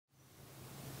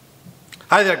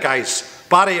Hi there guys,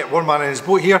 Barry at One Man in His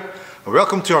Boat here, and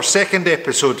welcome to our second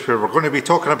episode where we're going to be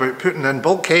talking about putting in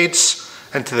bulkheads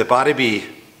into the Barry Bay.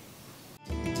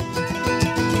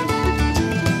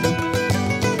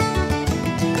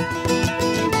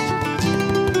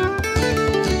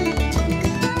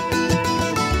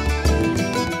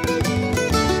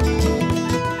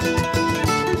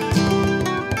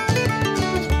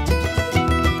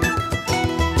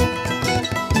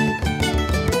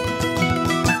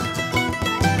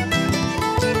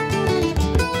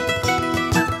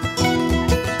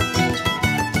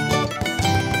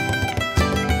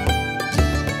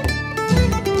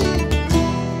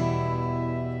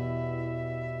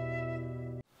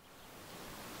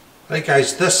 Right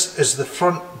guys, this is the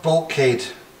front bulkhead,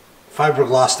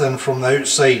 fiberglassed in from the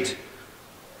outside.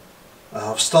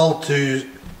 I've still to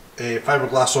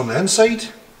fiberglass on the inside,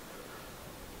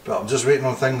 but I'm just waiting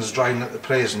on things drying at the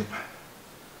present.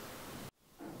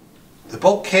 The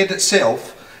bulkhead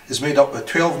itself is made up of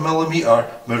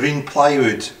 12mm marine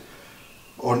plywood.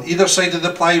 On either side of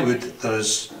the plywood there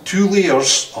is 2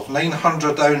 layers of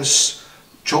 900-ounce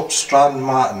chopped strand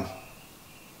matting.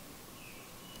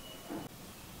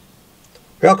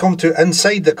 Welcome to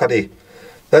inside the curry.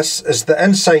 This is the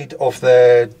inside of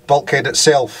the bulkhead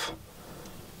itself.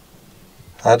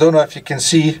 I don't know if you can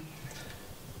see,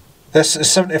 this is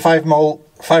 75mm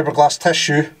fiberglass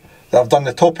tissue that I've done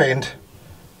the top end,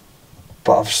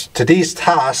 but today's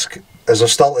task is I've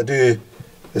still to do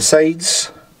the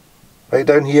sides, right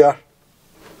down here,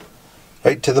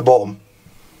 right to the bottom.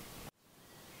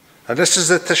 And this is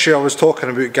the tissue I was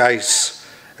talking about guys.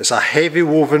 It's a heavy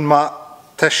woven mat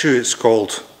tissue it's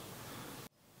called.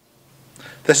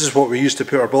 This is what we use to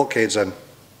put our bulkheads in.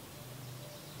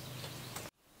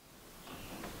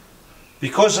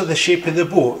 Because of the shape of the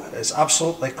boat, it's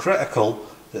absolutely critical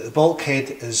that the bulkhead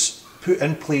is put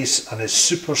in place and is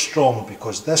super strong,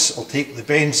 because this will take the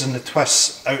bends and the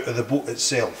twists out of the boat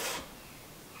itself.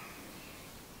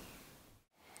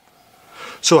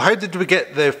 So how did we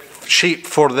get the shape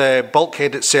for the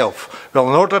bulkhead itself? Well,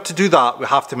 in order to do that we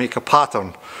have to make a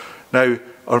pattern. Now,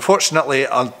 unfortunately,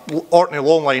 an Orkney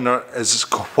Longliner is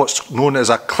what's known as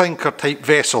a clinker type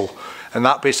vessel, and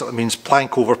that basically means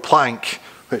plank over plank,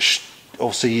 which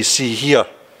obviously you see here.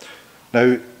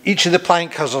 Now, each of the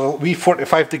plank has a wee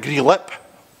 45-degree lip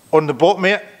on the bottom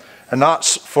of it, and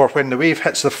that's for when the wave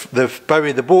hits the bow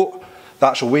of the boat, the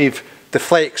actual wave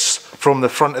deflects from the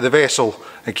front of the vessel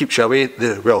and keeps you away,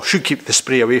 should keep the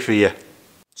spray away from you.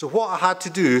 So what I had to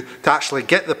do to actually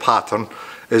get the pattern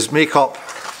is make up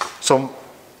some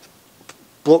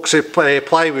blocks of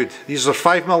plywood. These are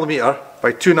 5mm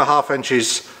by 2.5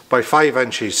 inches by 5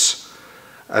 inches,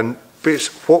 and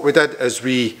what we did is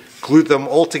we glued them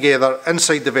all together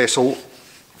inside the vessel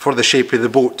for the shape of the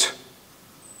boat,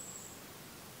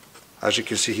 as you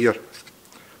can see here.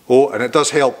 Oh, and it does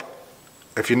help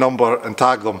if you number and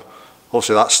tag them.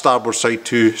 Also, that's starboard side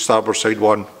 2, starboard side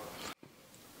 1.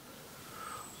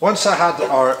 Once I had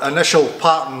our initial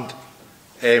pattern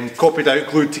copied out,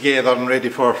 glued together and ready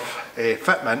for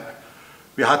fitment,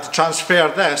 we had to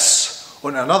transfer this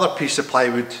on another piece of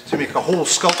plywood to make a whole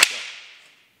sculpture.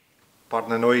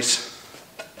 Pardon the noise.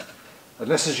 And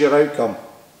this is your outcome.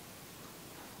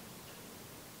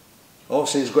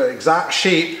 Obviously it's got the exact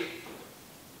shape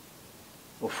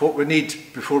of what we need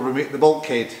before we make the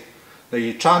bulkhead. Now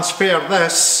you transfer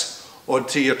this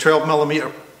onto your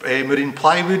 12mm marine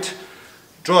plywood,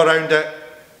 draw around it,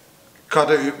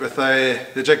 cut it out with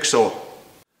the jigsaw.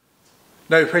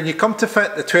 Now when you come to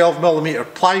fit the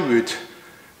 12mm plywood,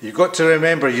 you've got to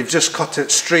remember you've just cut it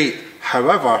straight.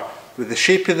 However, with the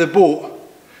shape of the boat,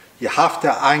 you have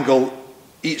to angle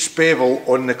each bevel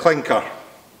on the clinker.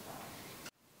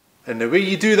 And the way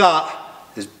you do that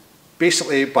is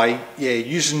basically by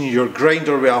using your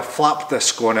grinder with a flap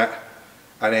disc on it,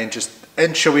 and then just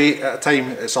inch away at a time.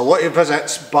 It's a lot of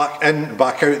visits back in,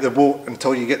 back out the boat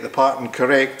until you get the pattern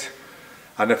correct.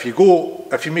 And if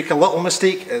you make a little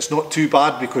mistake, it's not too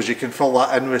bad, because you can fill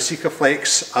that in with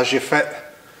Sikaflex as you fit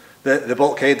the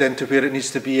bulkhead into where it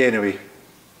needs to be anyway.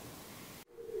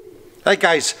 Right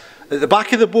guys, at the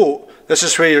back of the boat, this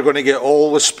is where you're going to get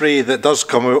all the spray that does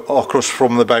come across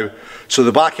from the bow. So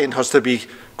the back end has to be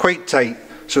quite tight.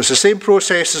 So it's the same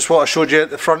process as what I showed you at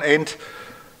the front end,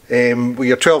 with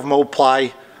your 12mm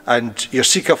ply and your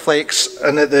Sikaflex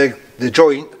in at the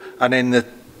joint, and then the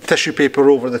tissue paper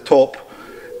over the top.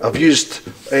 I've used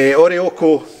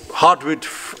Oreo hardwood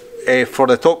for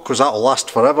the top, because that will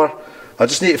last forever. I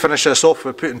just need to finish this off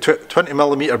with putting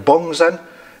 20mm bungs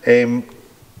in,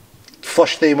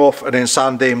 flush them off and then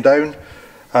sand them down,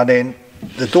 and then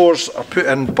the doors are put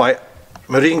in by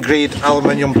marine grade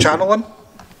aluminium channeling.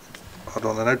 hold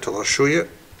on now till I'll show you,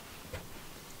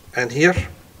 in here.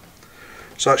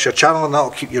 So that's your channel, and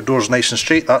that'll keep your doors nice and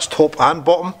straight. That's top and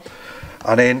bottom.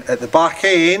 And then at the back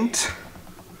end,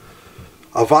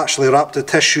 I've actually wrapped the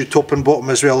tissue top and bottom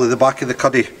as well at the back of the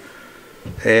cuddy.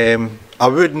 I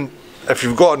wouldn't, if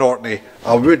you've got an Orkney,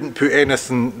 I wouldn't put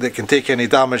anything that can take any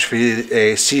damage for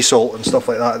sea salt and stuff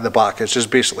like that at the back. It's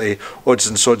just basically odds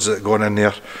and sods that are going in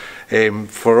there.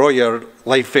 For all your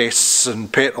life vests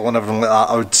and petrol and everything like that,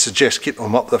 I would suggest keep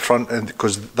them up the front end,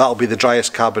 because that'll be the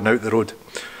driest cabin out the road.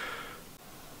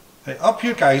 Right, up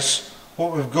here guys,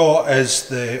 what we've got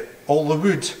is all the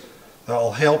wood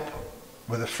that'll help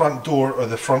with the front door or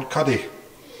the front cuddy.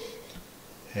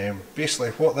 Basically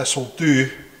what this will do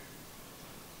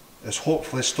is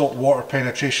hopefully stop water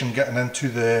penetration getting into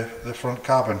the front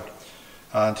cabin.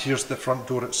 And here's the front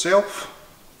door itself.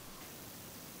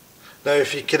 Now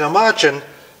if you can imagine,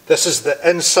 this is the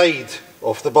inside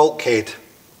of the bulkhead.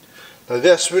 Now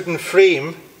this wooden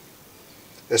frame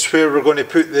is where we're going to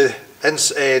put the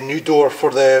new door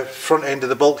for the front end of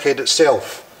the bulkhead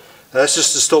itself. Now this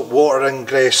is to stop water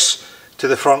ingress to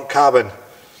the front cabin.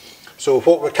 So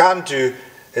what we can do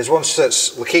is, once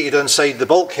it's located inside the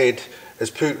bulkhead, is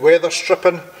put weather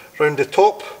stripping round the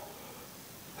top,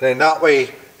 and then that way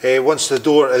once the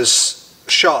door is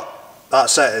shut,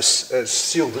 that's it, it's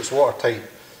sealed, it's watertight.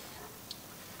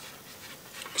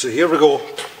 So here we go,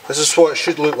 this is what it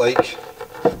should look like.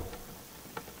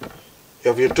 You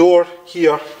have your door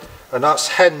here, and that's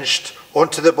hinged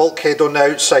onto the bulkhead on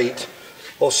the outside.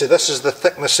 Also, this is the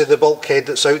thickness of the bulkhead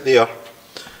that's out there.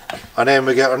 And then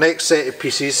we get our next set of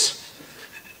pieces,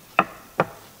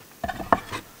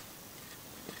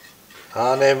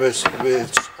 and then we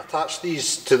attach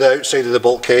these to the outside of the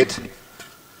bulkhead.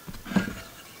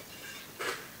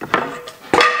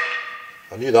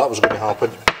 I knew that was going to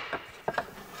happen.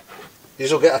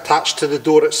 These will get attached to the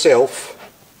door itself.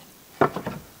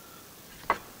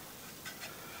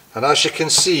 And as you can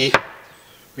see,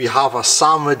 we have a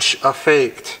sandwich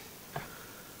effect.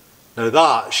 Now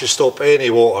that should stop any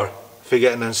water from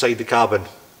getting inside the cabin.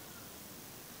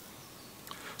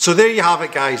 So there you have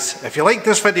it guys. If you liked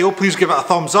this video, please give it a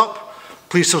thumbs up.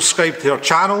 Please subscribe to our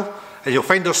channel, and you'll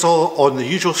find us all on the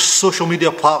usual social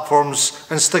media platforms: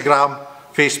 Instagram,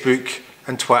 Facebook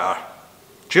and Twitter.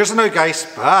 Cheers now guys,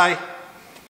 bye.